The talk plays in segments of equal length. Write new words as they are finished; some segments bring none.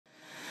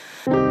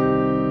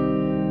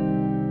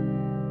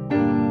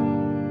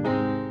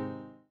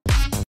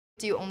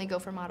Do you only go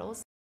for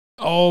models?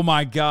 Oh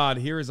my God.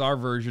 Here is our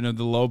version of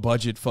the low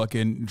budget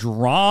fucking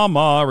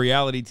drama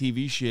reality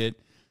TV shit.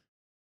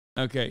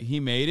 Okay, he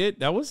made it.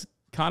 That was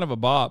kind of a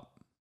bop.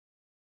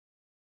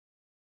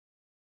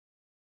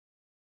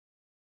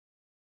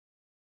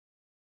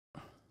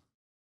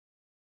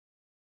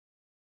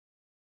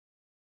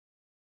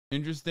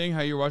 Interesting how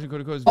you're watching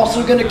Cody Co's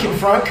Also going to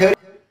confront Cody.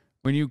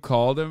 When you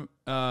called him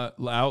out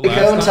last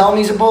and tell him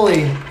he's a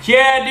bully.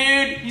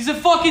 Yeah, dude. He's a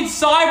fucking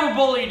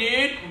cyberbully,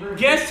 dude.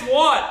 Guess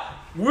what?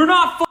 We're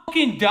not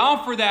fucking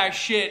down for that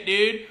shit,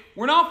 dude.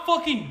 We're not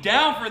fucking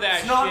down for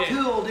that shit. It's not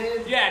cool,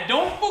 dude. Yeah,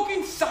 don't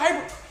fucking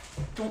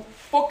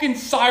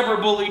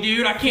cyberbully,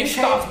 dude. I can't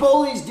stop.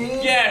 Bullies,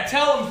 dude. Yeah,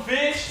 tell him,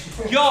 fish.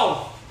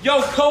 Yo,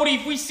 Cody,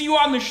 if we see you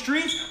on the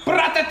streets,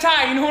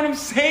 bratata, you know what I'm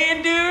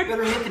saying, dude?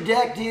 Better hit the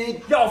deck,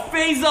 dude. Yo,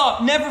 phase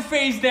up, never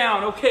phase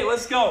down. Okay,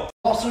 let's go.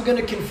 Also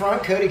gonna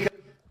confront Cody.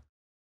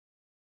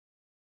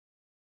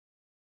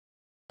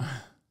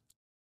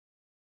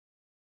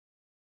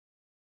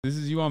 This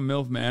is you on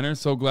MILF Manor.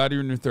 So glad you're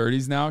in your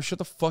 30s now. Shut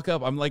the fuck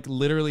up. I'm like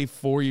literally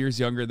 4 years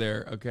younger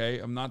there, okay?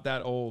 I'm not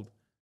that old.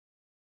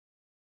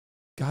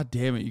 God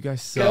damn it, you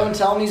guys suck. Go and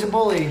tell him he's a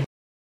bully.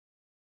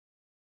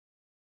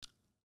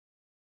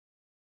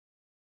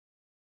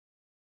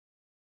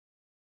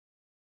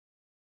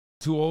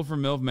 Too old for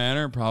MILF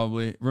Manor?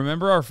 Probably.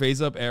 Remember our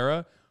phase up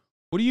era?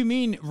 What do you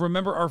mean,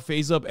 remember our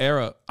phase up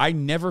era? I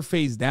never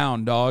phase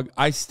down, dog.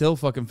 I still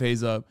fucking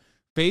phase up.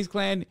 FaZe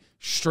Clan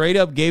straight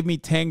up gave me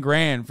 10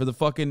 grand for the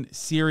fucking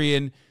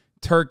Syrian,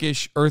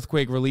 Turkish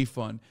earthquake relief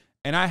fund.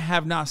 And I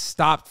have not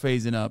stopped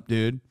phasing up,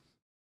 dude.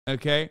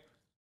 Okay?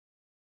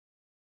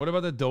 What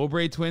about the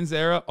Dobre twins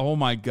era? Oh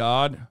my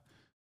God.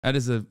 That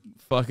is a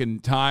fucking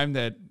time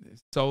that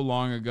is so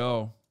long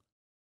ago.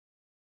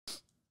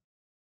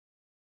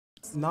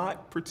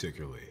 Not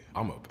particularly.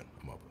 I'm open.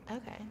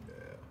 Okay. Yeah.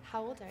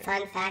 How old are you?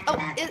 Fun fact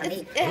about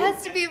it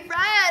has to be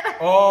red.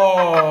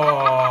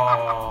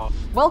 Oh.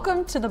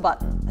 Welcome to The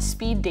Button, a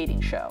speed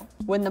dating show.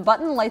 When the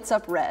button lights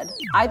up red,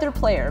 either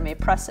player may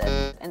press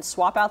it and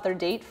swap out their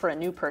date for a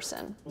new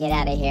person. Get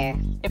out of here.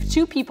 If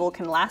 2 people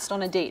can last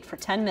on a date for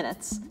 10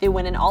 minutes, they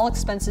win an all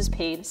expenses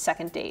paid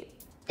second date.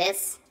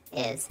 This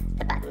is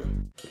The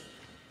Button.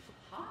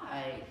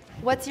 Hi.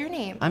 What's your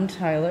name? I'm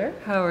Tyler.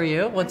 How are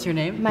you? What's your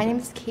name? My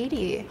name's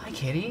Katie. Hi,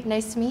 Katie.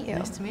 Nice to meet you.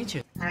 Nice to meet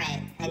you. All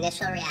right,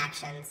 initial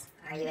reactions.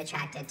 Are you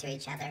attracted to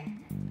each other?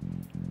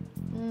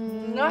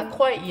 Not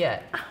quite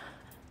yet.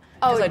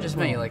 Because I just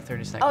met you like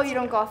 30 seconds Oh, you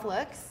don't go off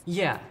looks?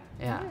 Yeah.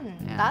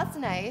 That's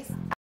nice.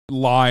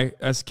 Lie.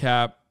 That's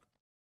cap.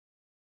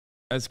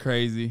 That's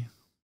crazy.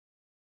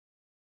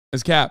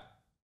 That's cap.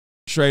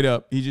 Straight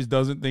up. He just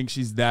doesn't think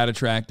she's that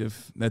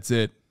attractive. That's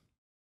it.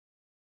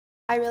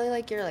 I really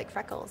like your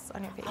freckles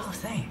on your face. Oh,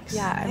 thanks.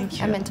 Yeah,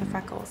 I'm into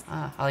freckles.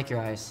 I like your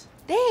eyes.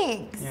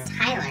 Thanks. Yeah.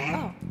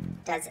 Tyler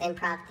does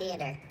improv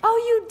theater. Oh,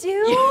 you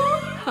do?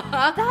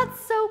 That's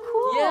so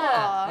cool.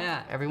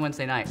 Yeah. Every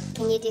Wednesday night.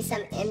 Can you do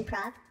some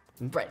improv?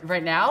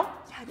 Right now?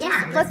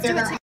 Yeah, let's do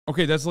it.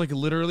 Okay, that's like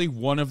literally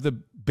one of the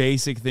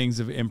basic things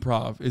of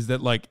improv is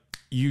that like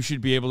you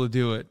should be able to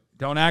do it.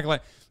 Don't act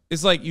like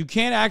it's like you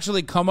can't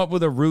actually come up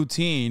with a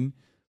routine,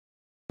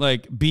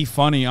 like be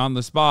funny on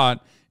the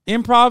spot.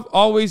 Improv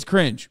always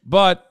cringe,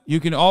 but you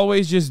can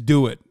always just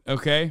do it.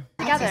 Okay.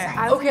 Together.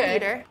 I was in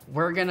theater.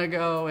 We're gonna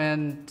go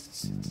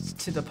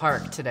to the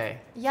park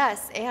today.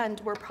 Yes, and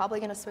we're probably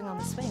gonna swing on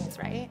the swings,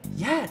 right?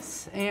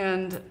 Yes,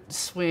 and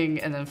swing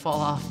and then fall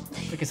off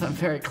because I'm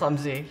very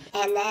clumsy.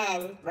 And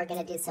then we're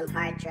gonna do some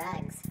hard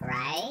drugs,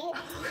 right?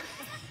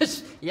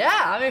 Yeah,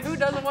 I mean, who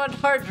doesn't want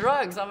hard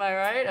drugs? Am I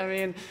right? I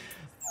mean,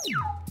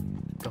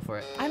 go for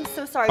it. I'm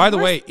so sorry. By the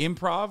way,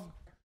 improv,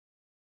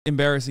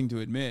 embarrassing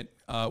to admit.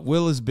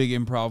 Will is a big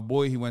improv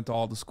boy. He went to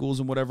all the schools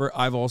and whatever.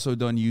 I've also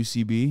done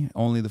UCB,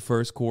 only the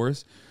first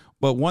course.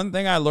 But one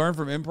thing I learned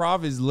from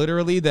improv is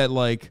literally that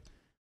like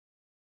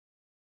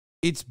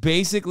it's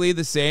basically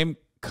the same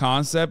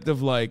concept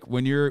of like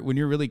when you're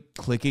really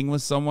clicking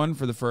with someone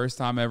for the first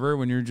time ever,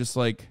 when you're just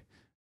like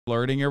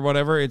flirting or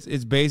whatever,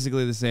 it's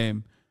basically the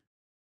same.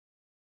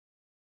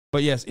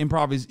 But yes,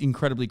 improv is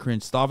incredibly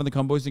cringe. Stav and the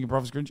Cumboys think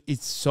improv is cringe.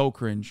 It's so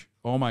cringe.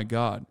 Oh my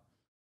God.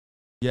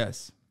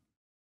 Yes.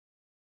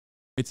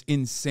 It's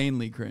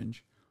insanely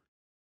cringe.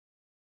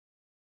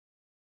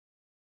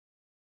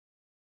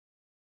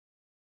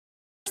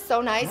 So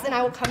nice, and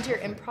I will come to your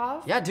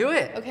improv. Yeah, do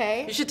it.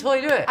 Okay. You should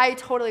totally do it. I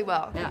totally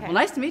will. Yeah. Okay. Well,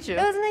 nice to meet you.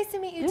 It was nice to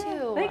meet you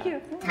too. Thank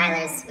you.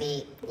 Tyler's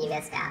sweet. You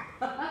missed out.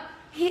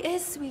 He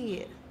is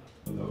sweet.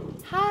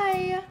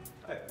 Hi.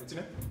 Hi, what's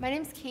your name? My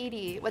name's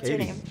Katie. What's your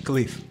name?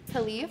 Khalif.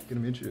 Khalif. Good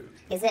to meet you.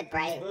 Is it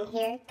bright in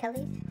here,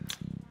 Khalif?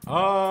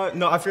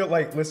 No, I feel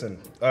like, listen,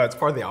 it's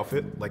part of the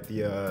outfit. Like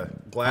the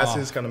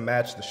glasses kind of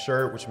match the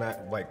shirt, which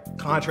like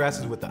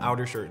contrasts with the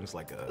outer shirt, and it's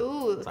like a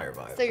Ooh. tire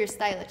vibe. So you're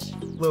stylish. A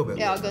little bit.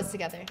 It all goes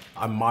together.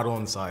 I'm model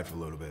on the side for a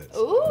little bit.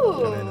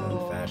 Ooh. And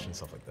then fashion,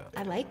 stuff like that.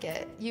 I like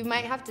it. You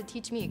might have to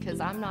teach me because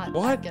I'm not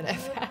What? that good at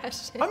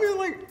fashion. I mean,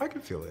 like, I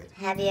can feel it.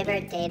 Have you ever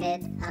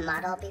dated a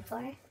model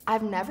before?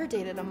 I've never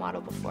dated a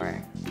model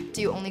before.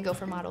 Do you only go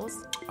for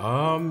models?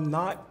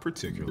 Not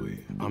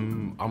particularly.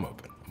 I'm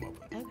open. I'm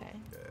open. Okay.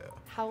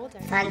 How old are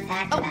you? Fun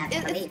fact Oh, about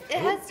Khalif. it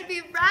has to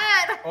be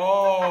red.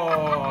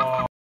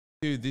 Oh.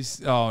 Dude,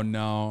 this, oh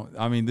no.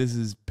 I mean, this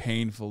is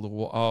painful to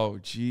oh,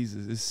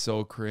 Jesus, this is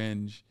so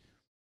cringe.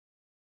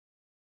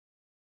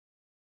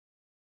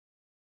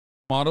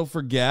 Model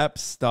for Gap,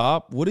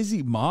 stop. What is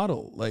he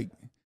model? Like,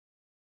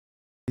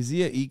 is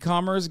he an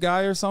e-commerce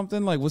guy or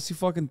something? Like, what's he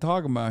fucking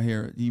talking about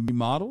here? He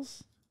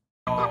models?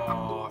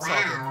 Oh,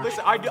 sorry. Wow.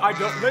 Listen, I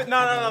don't,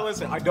 no,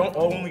 listen, I don't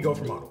only go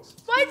for models.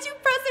 Why'd you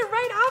press it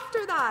right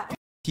after that?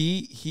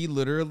 He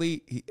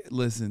literally,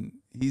 listen,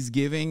 he's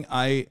giving,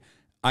 I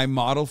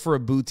model for a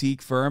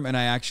boutique firm and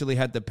I actually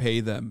had to pay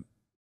them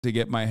to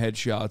get my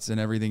headshots and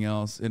everything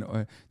else. And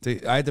I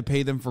had to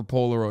pay them for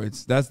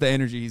Polaroids. That's the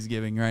energy he's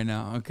giving right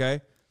now,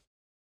 okay?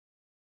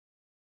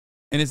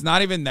 And it's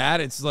not even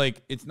that. It's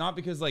like, it's not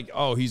because like,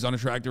 oh, he's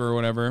unattractive or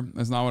whatever.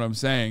 That's not what I'm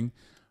saying.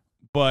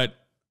 But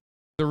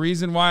the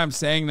reason why I'm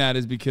saying that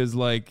is because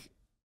like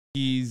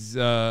he's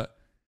got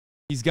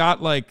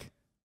like,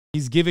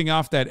 he's giving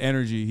off that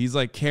energy. He's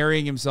like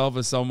carrying himself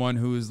as someone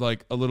who is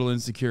like a little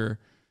insecure.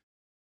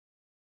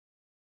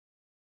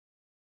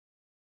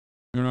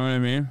 You know what I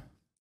mean?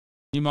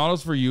 He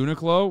models for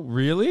Uniqlo?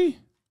 Really?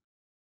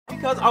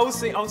 Because I was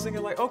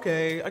thinking like,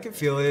 okay, I can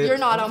feel it. You're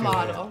not I a can feel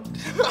model.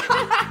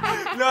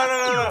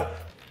 No.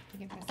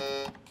 You can press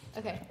it.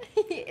 Okay.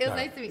 It was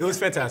nice to meet It was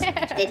you.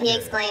 fantastic. Did he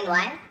explain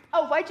why?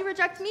 Oh, why'd you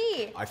reject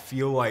me? I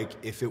feel like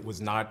if it was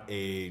not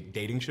a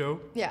dating show,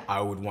 Yeah. I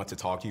would want to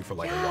talk to you for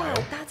like a Yeah,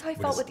 while. that's how I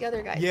But felt it's- with the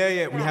other guys.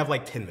 Yeah, we have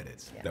like 10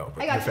 minutes. No,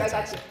 but I got you're you, I got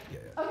fantastic. you.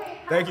 Yeah. Okay.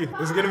 Thank you. It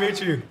was good to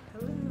meet you.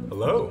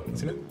 Hello.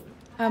 What's your name?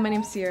 My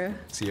name's Sierra.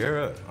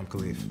 Sierra. I'm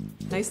Khalif.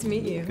 Nice to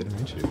meet you. Good to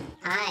meet you.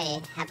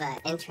 I have an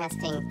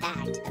interesting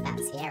fact about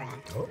Sierra.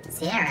 Oh.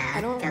 Sierra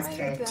don't goes like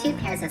through that. 2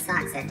 pairs of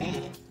socks a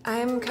day.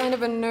 I'm kind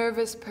of a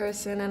nervous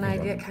person and I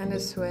get kind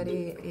of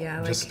sweaty. Yeah,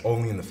 like Just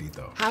only in the feet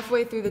though.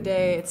 halfway through the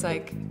day, it's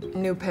like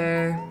new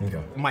pair.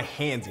 Okay. My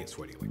hands get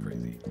sweaty like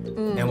crazy.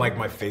 And like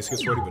my face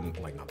gets sweaty,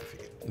 but like not the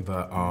feet.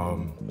 But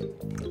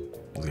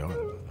yeah.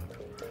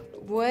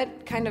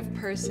 What kind of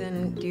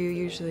person do you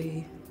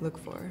usually look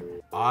for?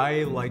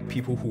 I like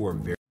people who are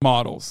very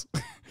Models.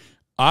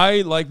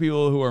 I like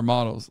people who are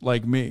models,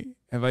 like me.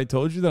 Have I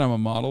told you that I'm a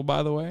model,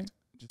 by the way?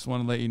 Just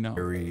want to let you know.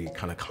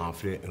 kind of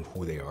confident in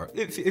who they are.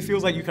 It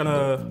feels like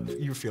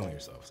you're feeling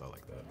yourself, so I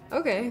like that.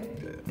 Okay,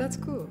 that's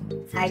cool.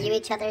 Are you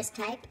each other's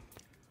type?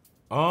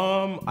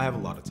 I have a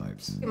lot of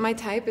types. My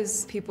type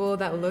is people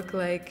that look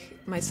like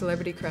my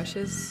celebrity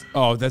crushes.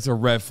 Oh, that's a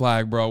red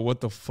flag, bro.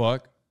 What the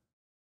fuck?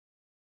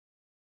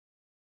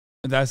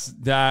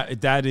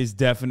 That is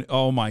definite.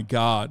 Oh my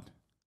God.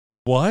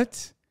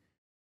 What?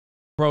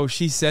 Bro,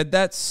 she said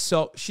that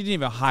so she didn't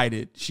even hide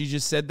it. She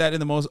just said that in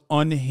the most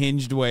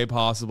unhinged way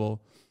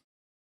possible.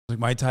 Like,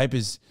 my type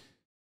is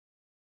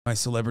my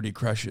celebrity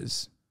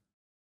crushes.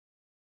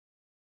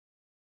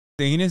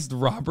 Sanest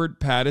Robert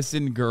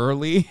Pattinson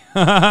girly.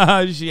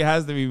 She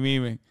has to be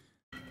memeing.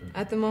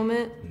 At the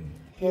moment,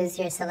 Who's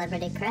your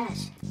celebrity crush?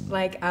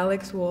 like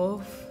Alex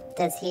Wolf.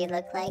 Does he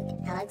look like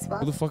Alex Who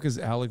Wolf? the fuck is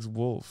Alex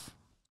Wolf?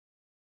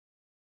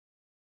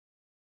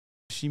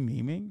 Is she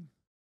memeing?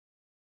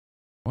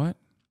 What?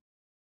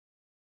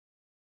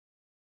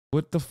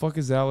 What the fuck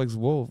is Alex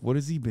Wolf? What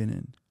has he been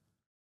in?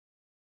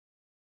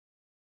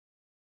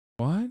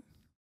 What?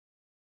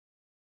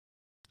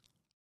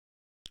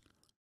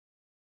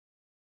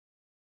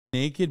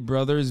 Naked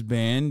Brothers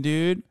Band,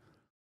 dude?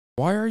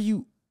 Why are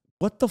you...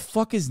 What the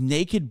fuck is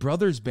Naked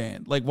Brothers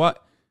Band? Like,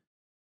 what?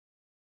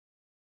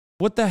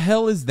 What the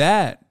hell is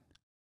that?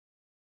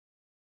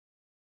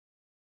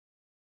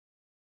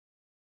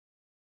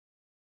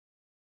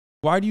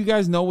 Why do you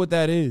guys know what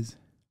that is?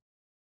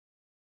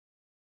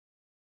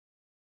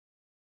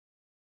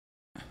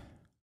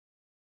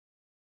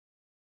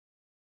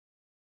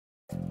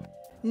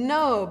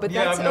 No, but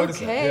Yeah, that's I've noticed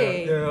that.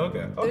 okay. Yeah,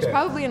 okay. There's Okay.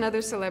 probably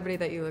another celebrity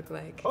that you look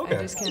like. Okay.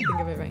 I just can't think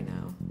of it right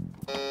now.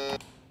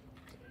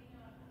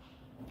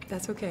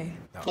 That's okay.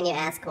 Can you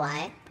ask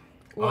why?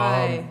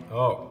 Why?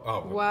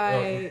 Oh.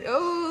 Why?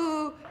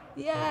 Oh,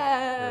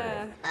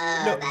 yeah.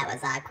 Oh, that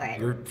was awkward.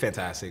 You're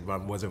fantastic, but I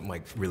wasn't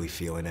like really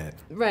feeling it.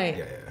 Right.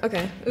 Yeah.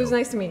 Okay. It was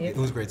nice to meet It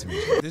you. was great to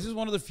meet you. This is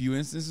one of the few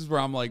instances where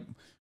I'm like,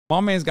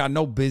 my man's got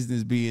no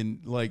business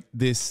being like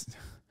this.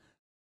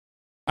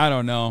 I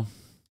don't know.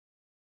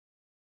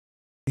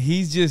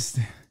 He's just,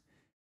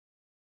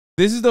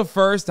 this is the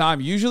first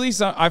time. Usually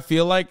I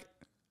feel like,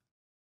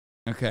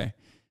 okay,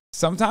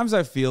 sometimes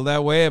I feel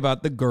that way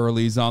about the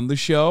girlies on the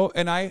show,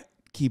 and I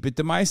keep it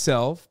to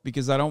myself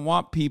because I don't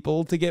want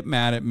people to get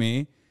mad at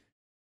me.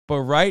 But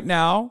right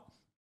now,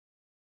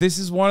 this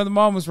is one of the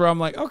moments where I'm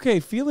like, okay,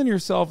 feeling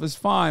yourself is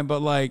fine,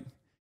 but like,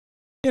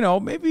 you know,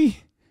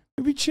 maybe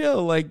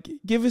chill. Like,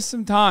 give us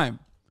some time.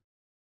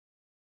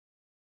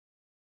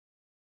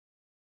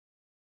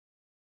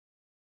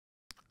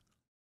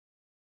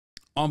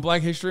 On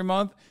Black History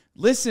Month,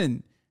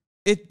 listen,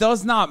 it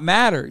does not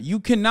matter. You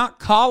cannot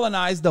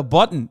colonize the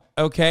button,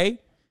 okay?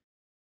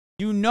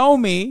 You know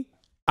me.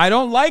 I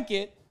don't like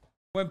it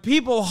when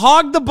people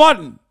hog the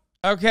button,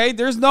 okay?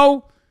 There's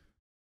no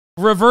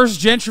reverse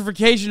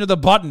gentrification of the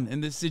button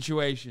in this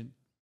situation.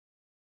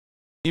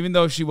 Even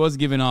though she was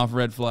giving off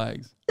red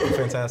flags.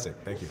 Fantastic.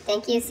 Thank you.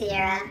 Thank you,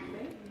 Sierra.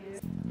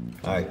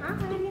 Hi.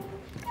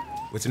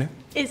 What's your name?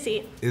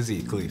 Izzy.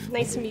 Izzy Cleef.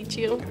 Nice to meet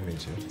you. Good to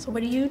meet you. So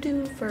what do you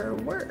do for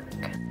work?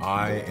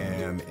 I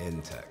am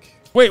in tech.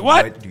 Wait,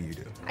 what? What do you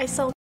do? I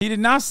sell He did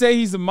not say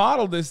he's a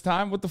model this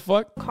time. What the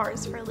fuck?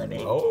 cars for a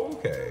living. Oh,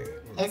 okay.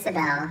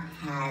 Isabel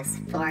has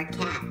 4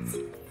 cats.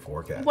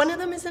 4 cats. One of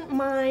them isn't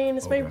mine,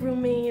 it's my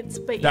roommate's,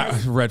 but That yes.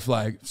 was red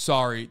flag.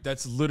 Sorry.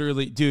 That's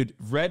literally, dude,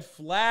 red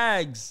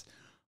flags.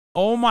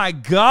 Oh my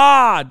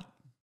God.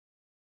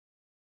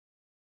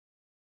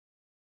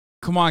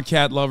 Come on,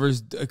 cat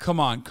lovers.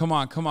 Come on.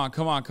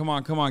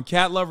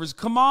 Cat lovers,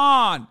 come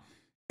on.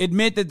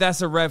 Admit that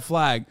that's a red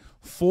flag.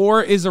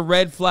 4 is a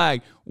red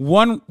flag.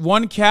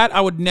 One cat,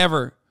 I would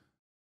never.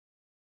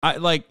 I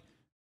like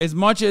as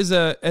much as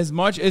a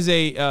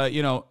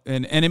you know,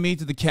 an enemy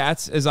to the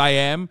cats as I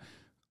am,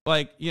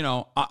 like, you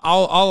know,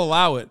 I'll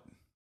allow it.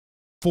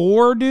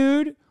 4,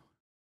 dude.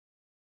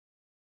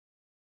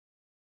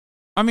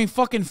 I mean,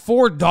 fucking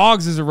 4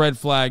 dogs is a red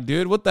flag,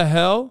 dude. What the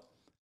hell?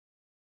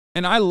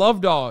 And I love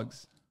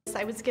dogs.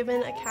 I was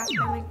given a cat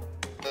by my...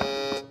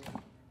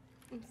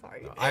 I'm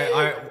sorry.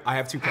 I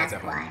have 2 cats at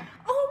home.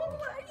 Oh,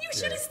 you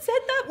should have said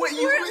that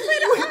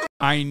before.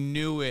 I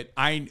knew it.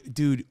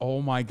 Dude,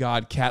 oh my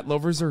God. Cat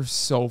lovers are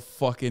so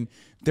fucking,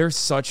 they're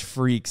such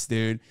freaks,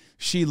 dude.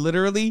 She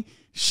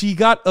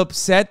got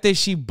upset that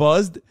she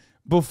buzzed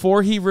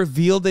before he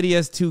revealed that he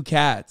has 2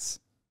 cats.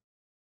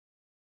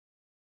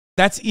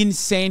 That's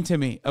insane to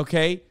me,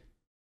 okay?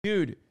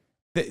 Dude,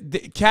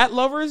 the cat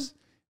lovers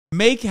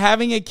make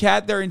having a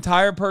cat their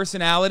entire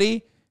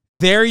personality.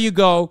 There you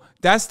go.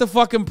 That's the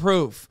fucking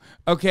proof,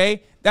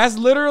 okay? That's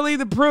literally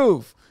the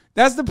proof.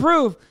 That's the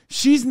proof.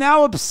 She's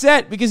now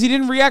upset because he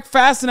didn't react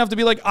fast enough to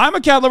be like, I'm a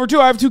cat lover too.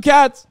 I have 2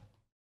 cats.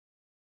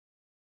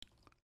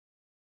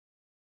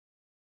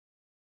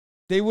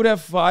 They would have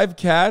 5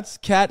 cats.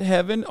 Cat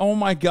heaven. Oh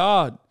my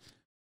God.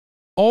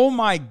 Oh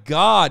my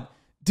God.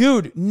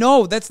 Dude,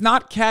 no, that's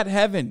not cat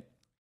heaven.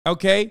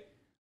 Okay?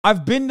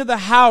 I've been to the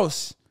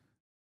house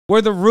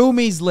where the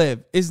roomies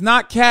live. It's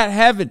not cat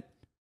heaven.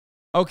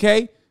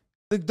 Okay?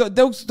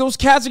 Those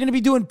cats are going to be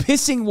doing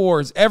pissing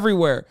wars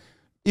everywhere.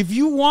 If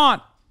you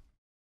want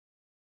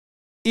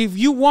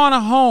a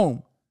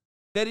home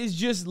that is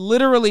just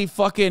literally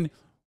fucking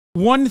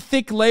one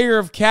thick layer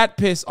of cat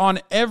piss on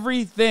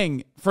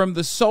everything from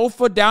the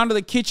sofa down to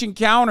the kitchen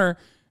counter,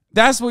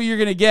 that's what you're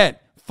going to get.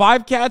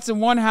 5 cats in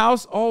one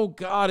house? Oh,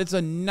 God, it's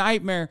a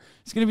nightmare.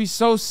 It's going to be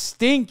so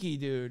stinky,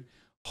 dude.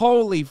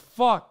 Holy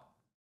fuck.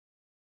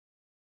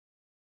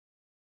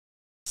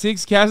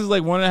 6 cats is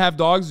like 1.5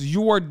 dogs.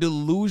 You are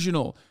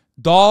delusional.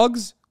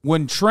 Dogs,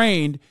 when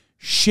trained,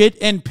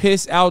 shit and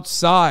piss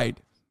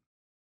outside.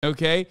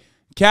 Okay?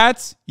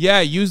 Cats, yeah,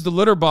 use the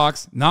litter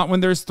box. Not when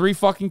there's 3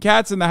 fucking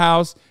cats in the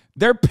house.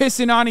 They're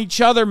pissing on each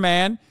other,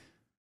 man.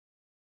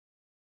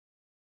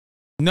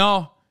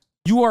 No,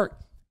 you are...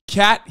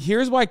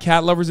 Here's why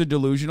cat lovers are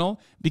delusional.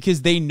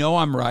 Because they know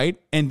I'm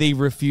right and they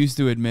refuse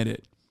to admit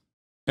it.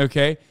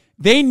 Okay?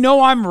 They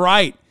know I'm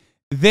right.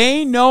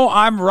 They know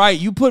I'm right.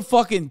 You put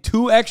fucking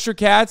 2 extra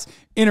cats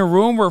in a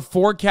room where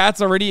 4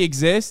 cats already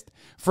exist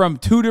from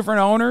 2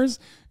 different owners.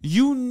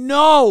 You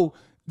know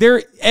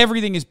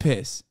everything is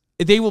piss.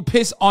 They will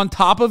piss on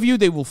top of you.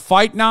 They will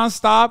fight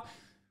nonstop.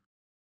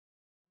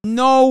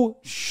 No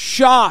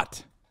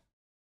shot.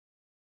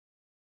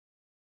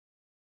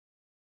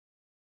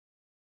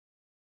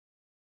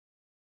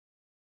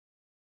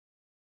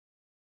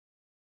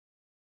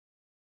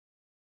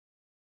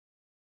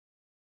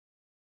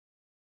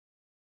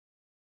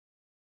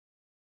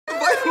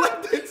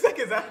 Like 10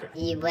 seconds after.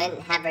 You wouldn't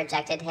have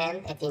rejected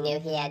him if you knew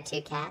he had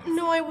 2 cats?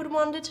 No, I would have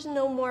wanted to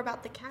know more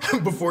about the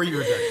cat. Before you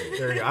rejected.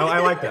 There you go. I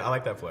like that. I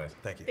like that play.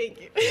 Thank you.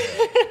 Thank you.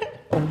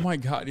 Oh my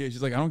God. Yeah,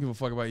 she's like, I don't give a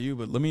fuck about you,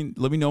 but let me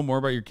know more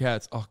about your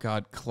cats. Oh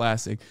God,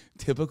 classic.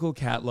 Typical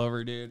cat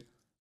lover, dude.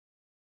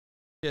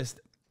 Just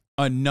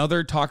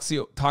another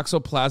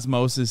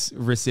toxoplasmosis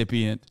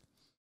recipient.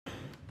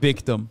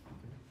 Victim.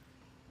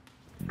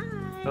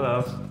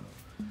 Hello.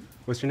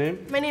 What's your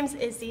name? My name's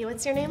Izzy.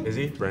 What's your name?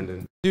 Izzy?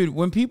 Brendan. Dude,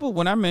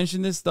 when I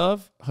mention this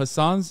stuff,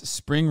 Hassan's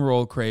spring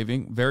roll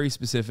craving, very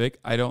specific.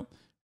 I don't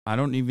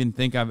even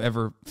think I've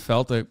ever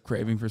felt a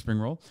craving for spring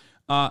roll.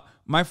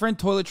 My friend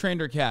toilet trained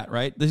her cat,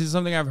 right? This is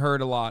something I've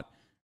heard a lot.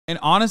 And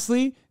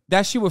honestly,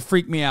 that shit would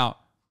freak me out.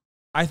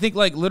 I think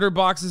like litter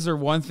boxes are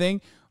one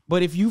thing,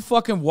 but if you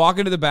fucking walk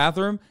into the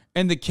bathroom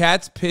and the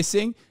cat's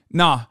pissing,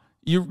 nah,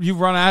 you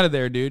run out of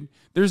there, dude.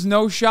 There's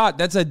no shot.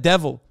 That's a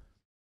devil.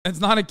 That's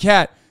not a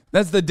cat.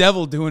 That's the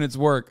devil doing its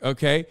work,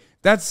 okay?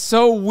 That's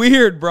so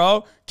weird,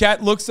 bro.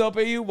 Cat looks up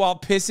at you while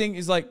pissing.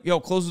 He's like, yo,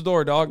 close the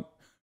door, dog.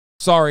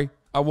 Sorry.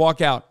 I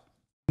walk out.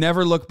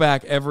 Never look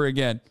back ever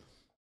again.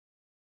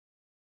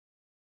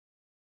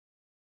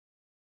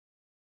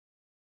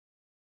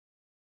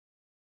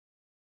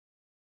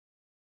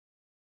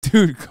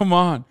 Dude, come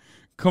on.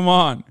 Come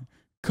on.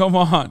 Come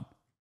on.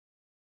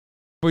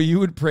 But you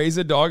would praise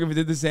a dog if it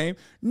did the same?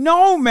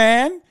 No,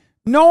 man.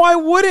 No, I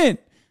wouldn't.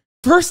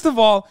 First of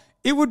all,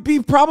 it would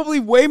be probably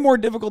way more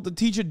difficult to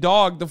teach a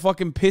dog to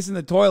fucking piss in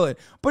the toilet.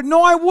 But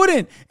no, I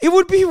wouldn't. It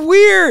would be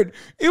weird.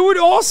 It would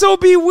also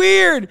be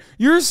weird.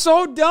 You're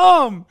so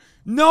dumb.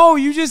 No,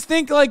 you just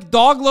think like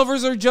dog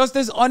lovers are just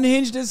as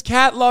unhinged as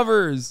cat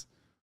lovers.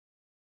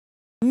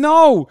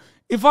 No.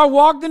 If I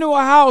walked into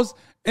a house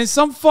and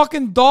some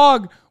fucking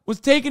dog was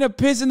taking a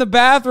piss in the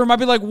bathroom, I'd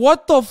be like,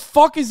 what the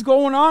fuck is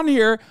going on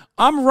here?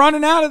 I'm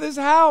running out of this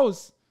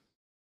house.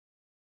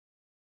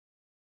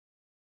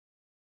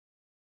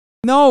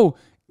 No,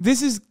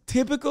 this is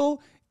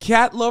typical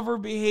cat lover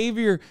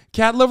behavior.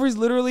 Cat lovers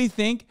literally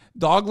think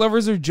dog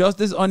lovers are just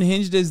as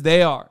unhinged as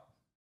they are.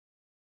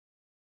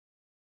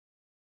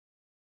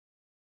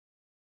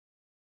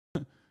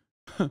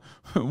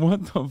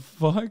 What the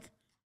fuck?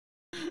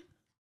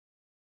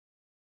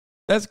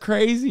 That's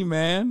crazy,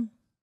 man.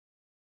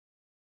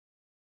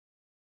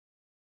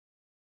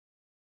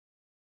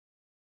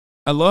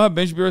 I love how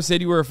Ben Shapiro said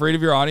you were afraid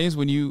of your audience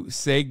when you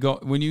stay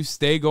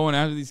going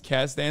after these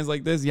cat stands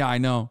like this. Yeah, I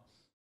know.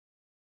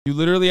 You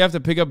literally have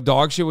to pick up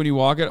dog shit when you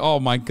walk it. Oh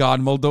my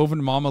God,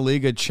 Moldovan Mama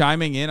Liga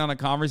chiming in on a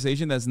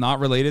conversation that's not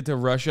related to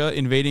Russia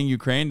invading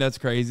Ukraine. That's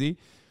crazy.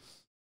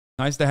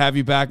 Nice to have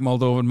you back,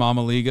 Moldovan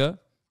Mama Liga.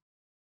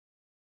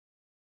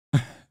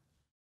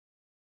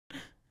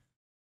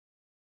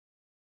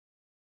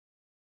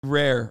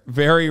 Rare,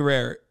 very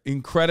rare,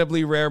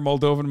 incredibly rare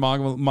Moldovan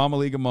Mama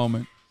Liga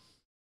moment.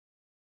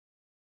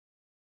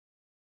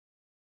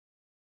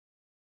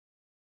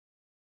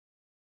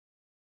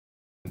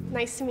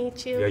 Nice to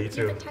meet you. Yeah, you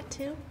Do you have too. a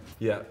tattoo?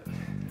 Yeah.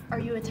 Are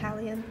you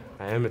Italian?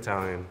 I am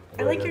Italian.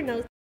 I like your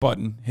nose.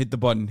 Button. Hit the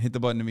button. Hit the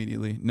button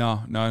immediately.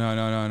 No.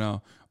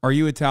 Are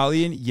you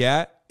Italian?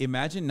 Yeah.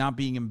 Imagine not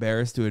being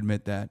embarrassed to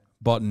admit that.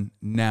 Button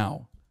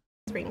now.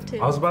 Ring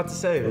too. I was about to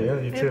say, yeah,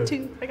 you I too. have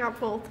two. I got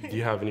both. Do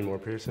you have any more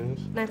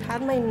piercings? And I've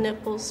had my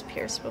nipples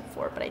pierced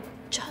before, but I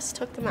just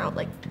took them out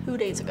like 2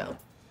 days ago.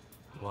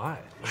 Why?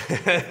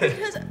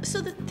 Because so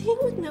the thing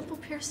with nipple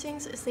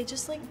piercings is they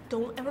just like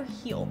don't ever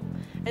heal,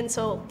 and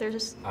so they're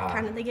just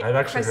kind of they get I've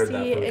actually heard that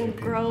crusty from a few and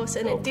people. gross,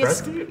 and Oh, it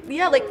dis crusty?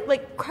 yeah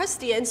like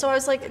crusty, and so I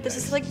was like, this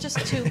is like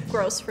just too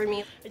gross for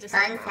me. It just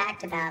Fun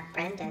fact about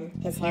Brendan: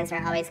 his hands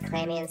are always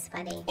clammy and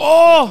sweaty.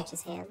 Oh! Touch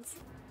his hands.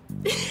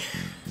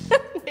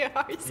 they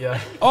are.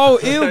 Yeah. Oh,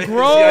 ew,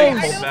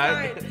 gross.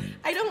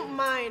 I don't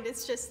mind.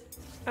 It's just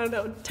I don't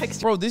know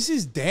texture. Bro, this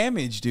is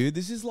damage, dude.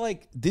 This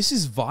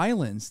is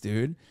violence,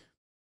 dude.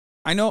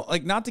 I know,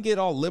 like, not to get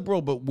all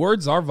liberal, but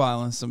words are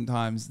violence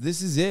sometimes.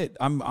 This is it.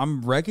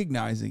 I'm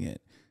recognizing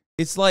it.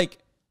 It's like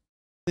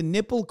the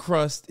nipple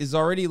crust is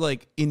already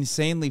like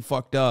insanely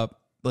fucked up.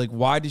 Like,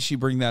 why did she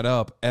bring that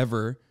up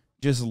ever?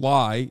 Just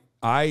lie.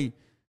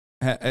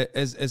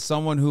 As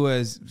someone who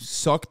has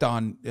sucked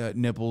on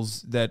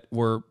nipples that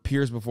were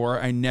pierced before,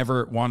 I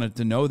never wanted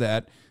to know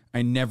that.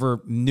 I never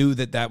knew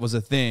that that was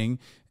a thing,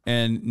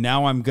 and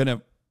now I'm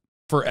gonna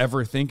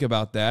forever think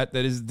about that.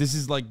 This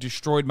is like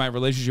destroyed my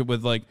relationship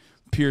with like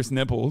pierced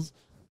nipples.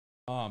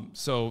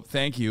 So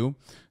thank you.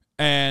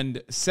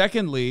 And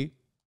secondly,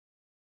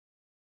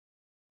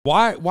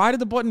 why did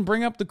the button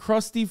bring up the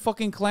crusty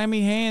fucking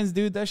clammy hands,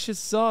 dude? That shit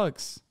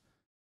sucks.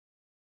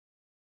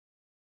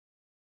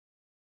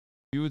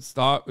 You would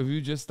stop if you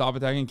just stop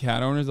attacking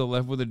cat owners that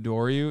left would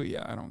adore you.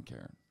 Yeah, I don't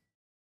care.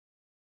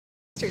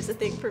 Texture's a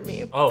thing for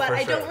me, Oh, but for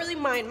I sure. don't really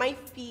mind. My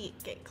feet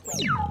get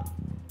clammy.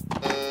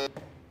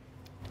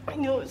 I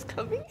knew it was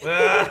coming.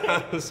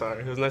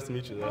 Sorry, it was nice to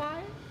meet you though.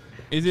 Why?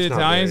 Is it Just not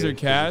Italians very or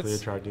cats?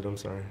 physically attracted, I'm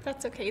sorry.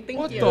 That's okay. Thank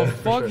What you. the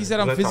fuck? He said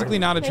I'm Was I physically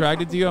talking not about-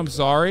 attracted to you. I'm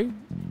sorry.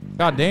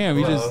 God damn,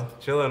 you just.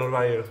 Chillin', what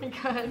about you?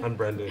 Good. I'm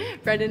Brendan.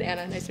 Brendan,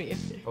 Anna, nice to meet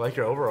you. I like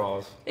your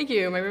overalls. Thank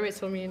you. My roommates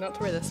told me not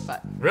to wear this,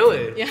 but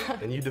Really? Yeah.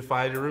 And you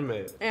defied your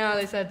roommate. yeah,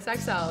 they said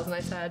sex sells, and I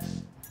said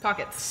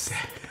pockets.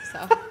 So,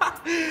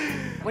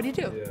 what do you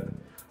do? Yeah.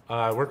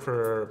 I work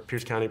for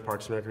Pierce County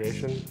Parks and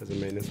Recreation as a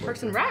maintenance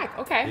Parks worker. and Rec.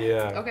 Okay.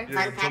 Yeah. Okay.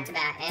 Fun fact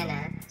about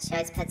Anna: she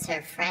always puts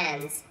her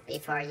friends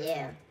before you.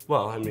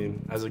 Well, I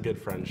mean, as a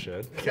good friend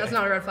should. That's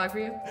not a red flag for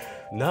you.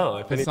 No,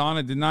 if any,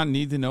 Hasana did not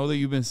need to know that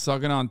you've been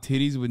sucking on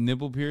titties with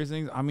nipple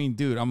piercings. I mean,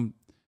 dude, I'm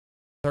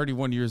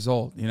 31 years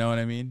old. You know what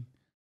I mean?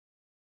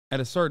 At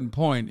a certain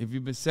point, if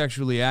you've been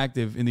sexually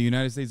active in the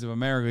United States of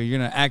America, you're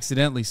going to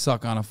accidentally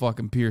suck on a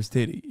fucking pierced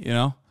titty, you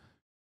know?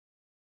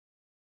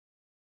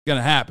 It's going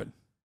to happen.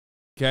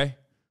 Okay?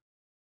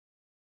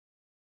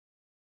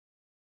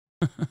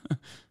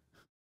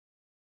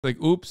 Like,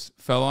 oops,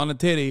 fell on a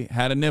titty,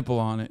 had a nipple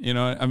on it. You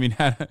know, I mean,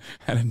 had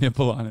a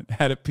nipple on it,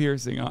 had a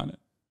piercing on it.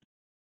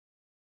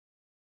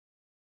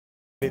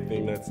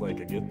 Anything that's like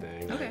a good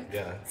thing. Okay.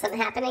 Yeah. Something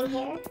happening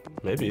here?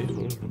 Maybe.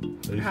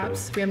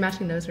 Perhaps we have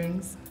matching nose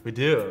rings. We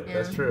do. Yeah.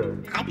 That's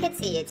true. I could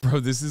see it.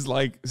 Bro, this is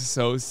like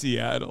so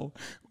Seattle.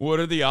 What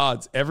are the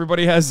odds?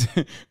 Everybody has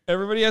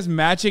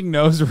matching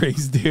nose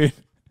rings, dude.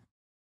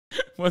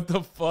 What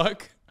the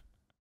fuck?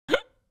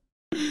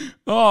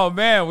 Oh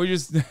man, we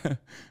just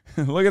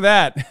look at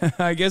that.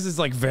 I guess it's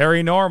like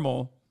very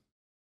normal.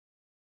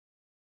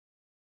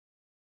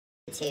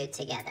 Two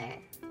together.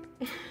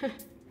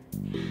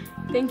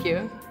 Thank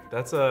you.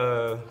 That's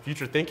a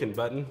future thinking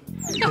button.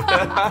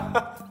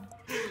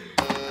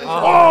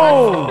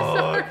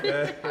 Oh!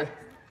 Okay.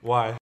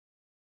 Why?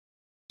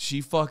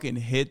 She fucking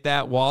hit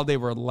that while they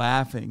were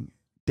laughing.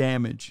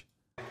 Damage.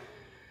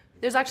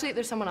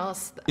 There's someone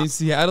else. In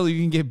Seattle,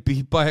 you can get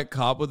beat by a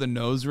cop with a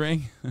nose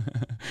ring.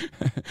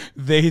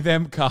 They,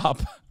 them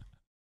cop.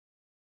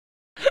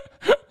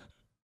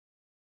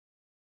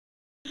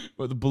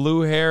 With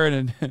blue hair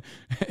and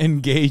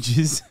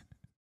engages.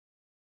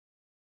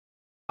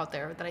 Out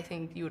there that I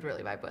think you would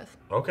really vibe with.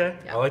 Okay.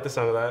 Yeah. I like the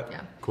sound of that.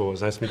 Yeah. Cool. It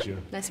was nice to meet you.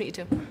 Nice to meet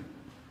you too.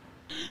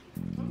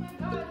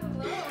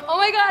 Oh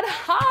my god,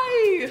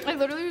 hi! I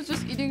literally was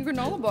just eating a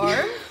granola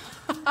bar.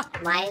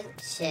 Why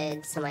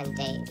should someone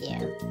date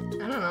you?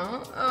 I don't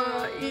know.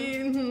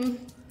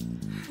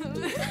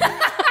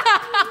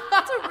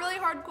 That's a really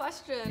hard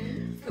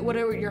question. What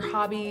are your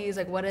hobbies?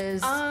 Like, what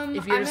is,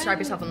 if you describe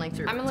yourself in like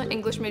 3 I'm an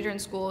English major in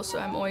school, so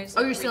I'm always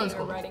Oh, you're still in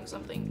reading or school? writing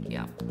something.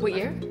 Yeah. What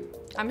year?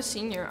 I'm a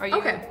senior. Are you?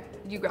 Okay.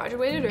 You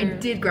graduated or? I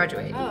did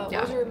graduate. Oh, yeah.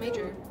 what was your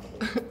major?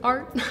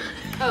 Art.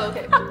 Oh,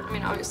 okay. I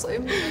mean, obviously.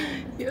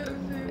 Yeah.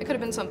 It could have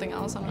been something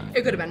else. I'm not.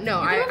 It could have been. No,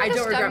 I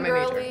don't regret my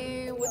major.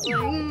 Girly with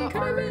like the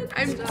art.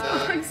 I'm stuff.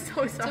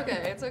 so sorry. It's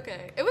okay. It's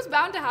okay. It was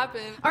bound to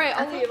happen. All right,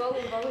 I'll leave. I'll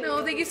leave.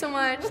 No, thank you so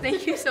much.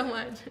 Thank you so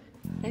much.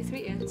 Nice to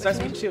meet you. It's nice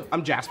to meet you too.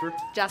 I'm Jasper.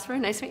 Jasper,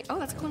 nice to meet you. Oh,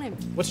 that's a cool name.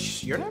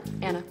 What's your name?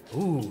 Anna.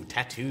 Ooh,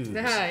 tattoos.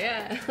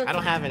 Yeah. I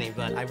don't have any,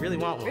 but I really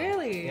want one.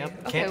 Really? Yep.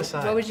 Okay, Can't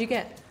decide. what would you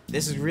get?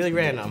 This is really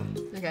random.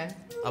 Okay.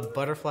 A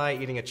butterfly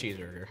eating a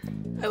cheeseburger.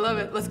 I love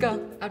it. Let's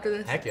go after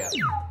this. Heck yeah.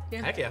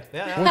 Yeah. Heck yeah.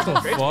 Yeah. What the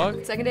Great.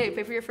 fuck? Second date,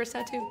 pay for your first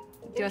tattoo. Do you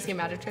want to see a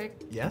magic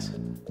trick? Yes.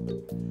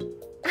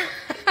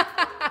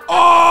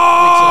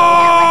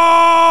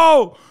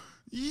 Oh!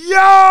 Yo!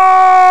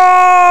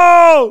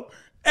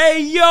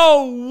 Hey,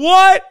 yo,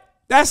 what?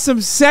 That's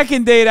some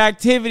second date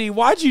activity.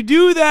 Why'd you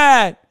do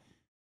that?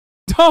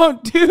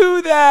 Don't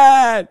do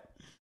that.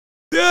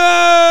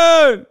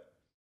 Dude!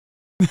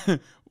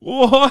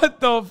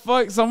 What the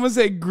fuck? Someone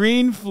said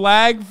green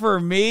flag for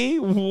me?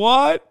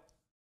 What?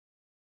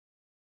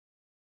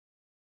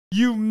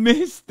 You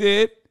missed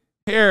it.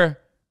 Here,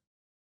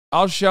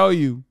 I'll show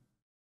you. Do you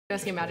want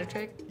to see a magic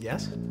trick?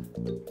 Yes.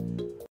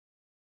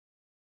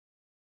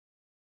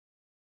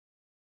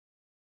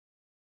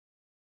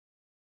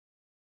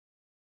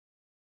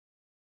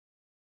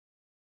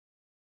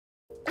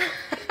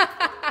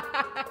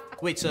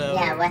 Wait, so...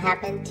 Yeah, what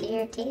happened to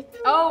your teeth?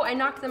 Oh, I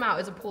knocked them out.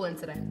 It was a pool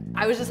incident.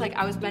 I was just like,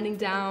 I was bending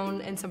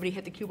down and somebody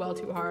hit the cue ball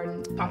too hard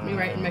and popped me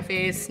right in my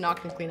face,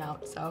 knocked me clean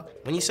out, so.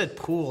 When you said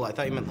pool, I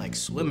thought you meant like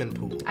swimming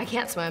pool. I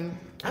can't swim.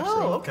 Oh,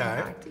 actually. okay.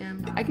 In fact, yeah.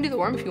 I can do the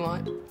worm if you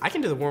want. I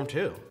can do the worm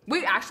too.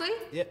 Wait, actually?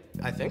 Yeah,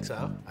 I think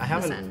so. I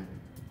haven't... Listen,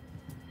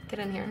 get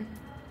in here.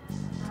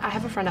 I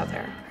have a friend out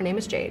there. Her name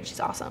is Jade. She's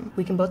awesome.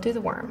 We can both do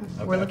the worm.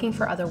 Okay. We're looking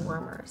for other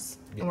wormers.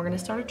 And we're gonna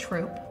start a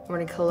troop. We're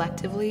gonna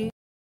collectively.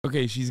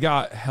 Okay, she's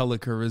got hella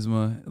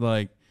charisma.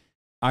 Like,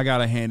 I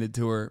gotta hand it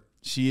to her.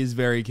 She is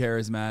very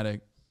charismatic.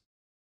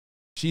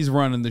 She's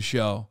running the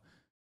show.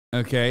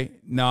 Okay?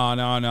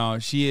 No.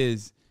 She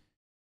is.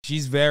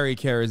 She's very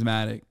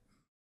charismatic.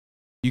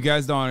 You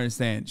guys don't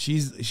understand.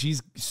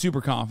 She's super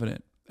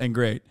confident and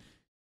great.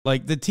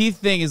 Like, the teeth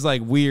thing is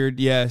like weird,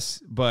 yes,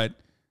 but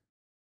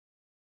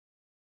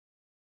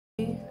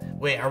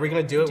Wait, are we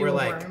gonna do it Do where a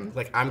like worm.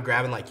 I'm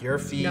grabbing like your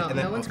feet No, and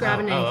then no one's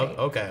grabbing anything.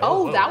 okay.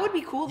 Oh, that would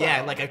be cool though.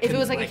 Yeah, like I if it couldn't,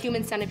 was like a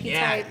human centipede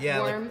type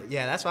worm. Like,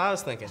 yeah, that's what I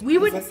was thinking. We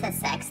would. Is this a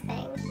sex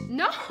thing?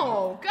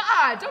 No,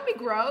 God, don't be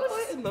gross.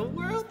 What in the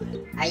world?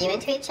 Are you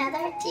into each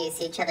other? Do you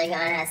see each other going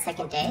on a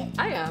second date?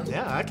 I am.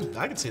 Yeah, I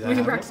can see that. We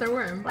can happening. practice our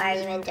worm. Why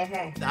are you into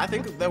her? I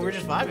think that we're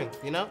just vibing,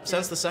 you know?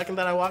 Since the second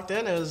that I walked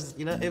in, it was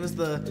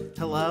the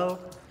hello.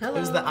 It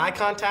was the eye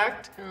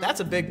contact. That's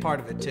a big part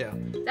of it too.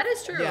 That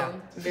is true. Yeah.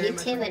 You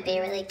two would be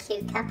a really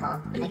cute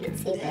couple. I can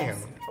see Damn.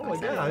 this. Oh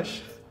my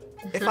gosh.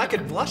 If I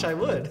could blush, I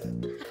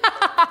would.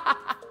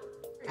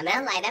 I'm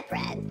gonna light up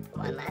red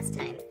one last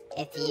time.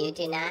 If you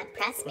do not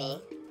press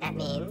me, that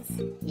means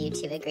you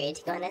two agreed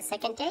to go on a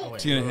second date.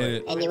 she's gonna hit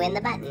it. And you win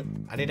the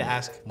button. I need to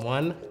ask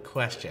one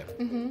question.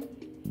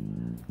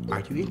 Mm-hmm. Are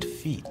you into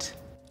feet?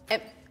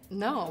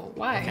 No.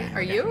 Why? Okay,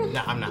 Are okay. you?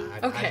 No, I'm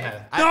not.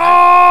 Okay.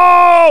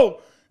 No!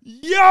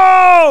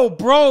 Yo,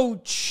 bro,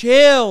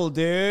 chill,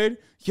 dude.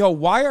 Yo,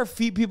 why are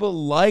feet people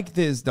like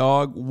this,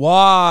 dog?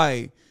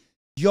 Why?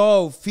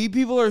 Yo, feet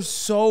people are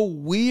so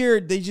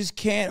weird. They just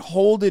can't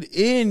hold it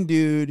in,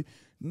 dude.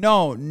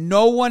 No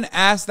one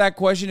asked that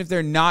question if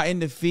they're not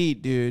into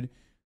feet, dude.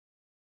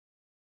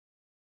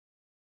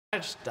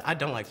 I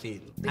don't like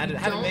feet. You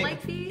don't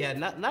like feet? Yeah,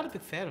 not a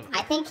big fan of them.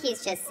 I think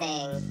he's just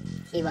saying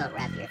he won't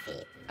rub your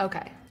feet.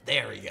 Okay.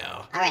 There we go.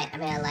 All right, I'm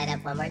gonna light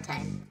up one more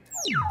time.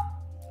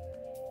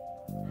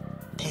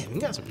 Damn, you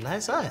got some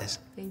nice eyes.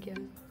 Thank you.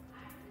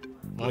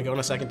 Want to go on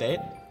a second date?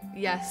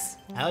 Yes.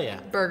 Hell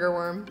yeah. Burger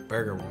worm.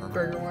 Burger worm.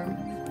 Burger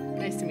worm.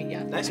 Nice to meet you.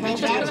 Nice to meet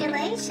you.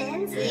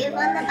 Congratulations, you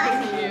won the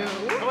button.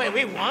 Oh wait,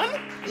 we won?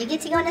 You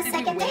get to go on a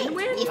second date. You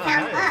Oh,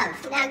 found yeah.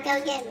 love. Now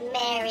go get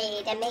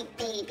married and make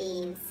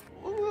babies.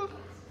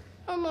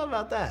 I don't know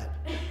about that.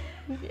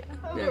 Yeah.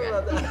 I don't know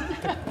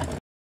about that.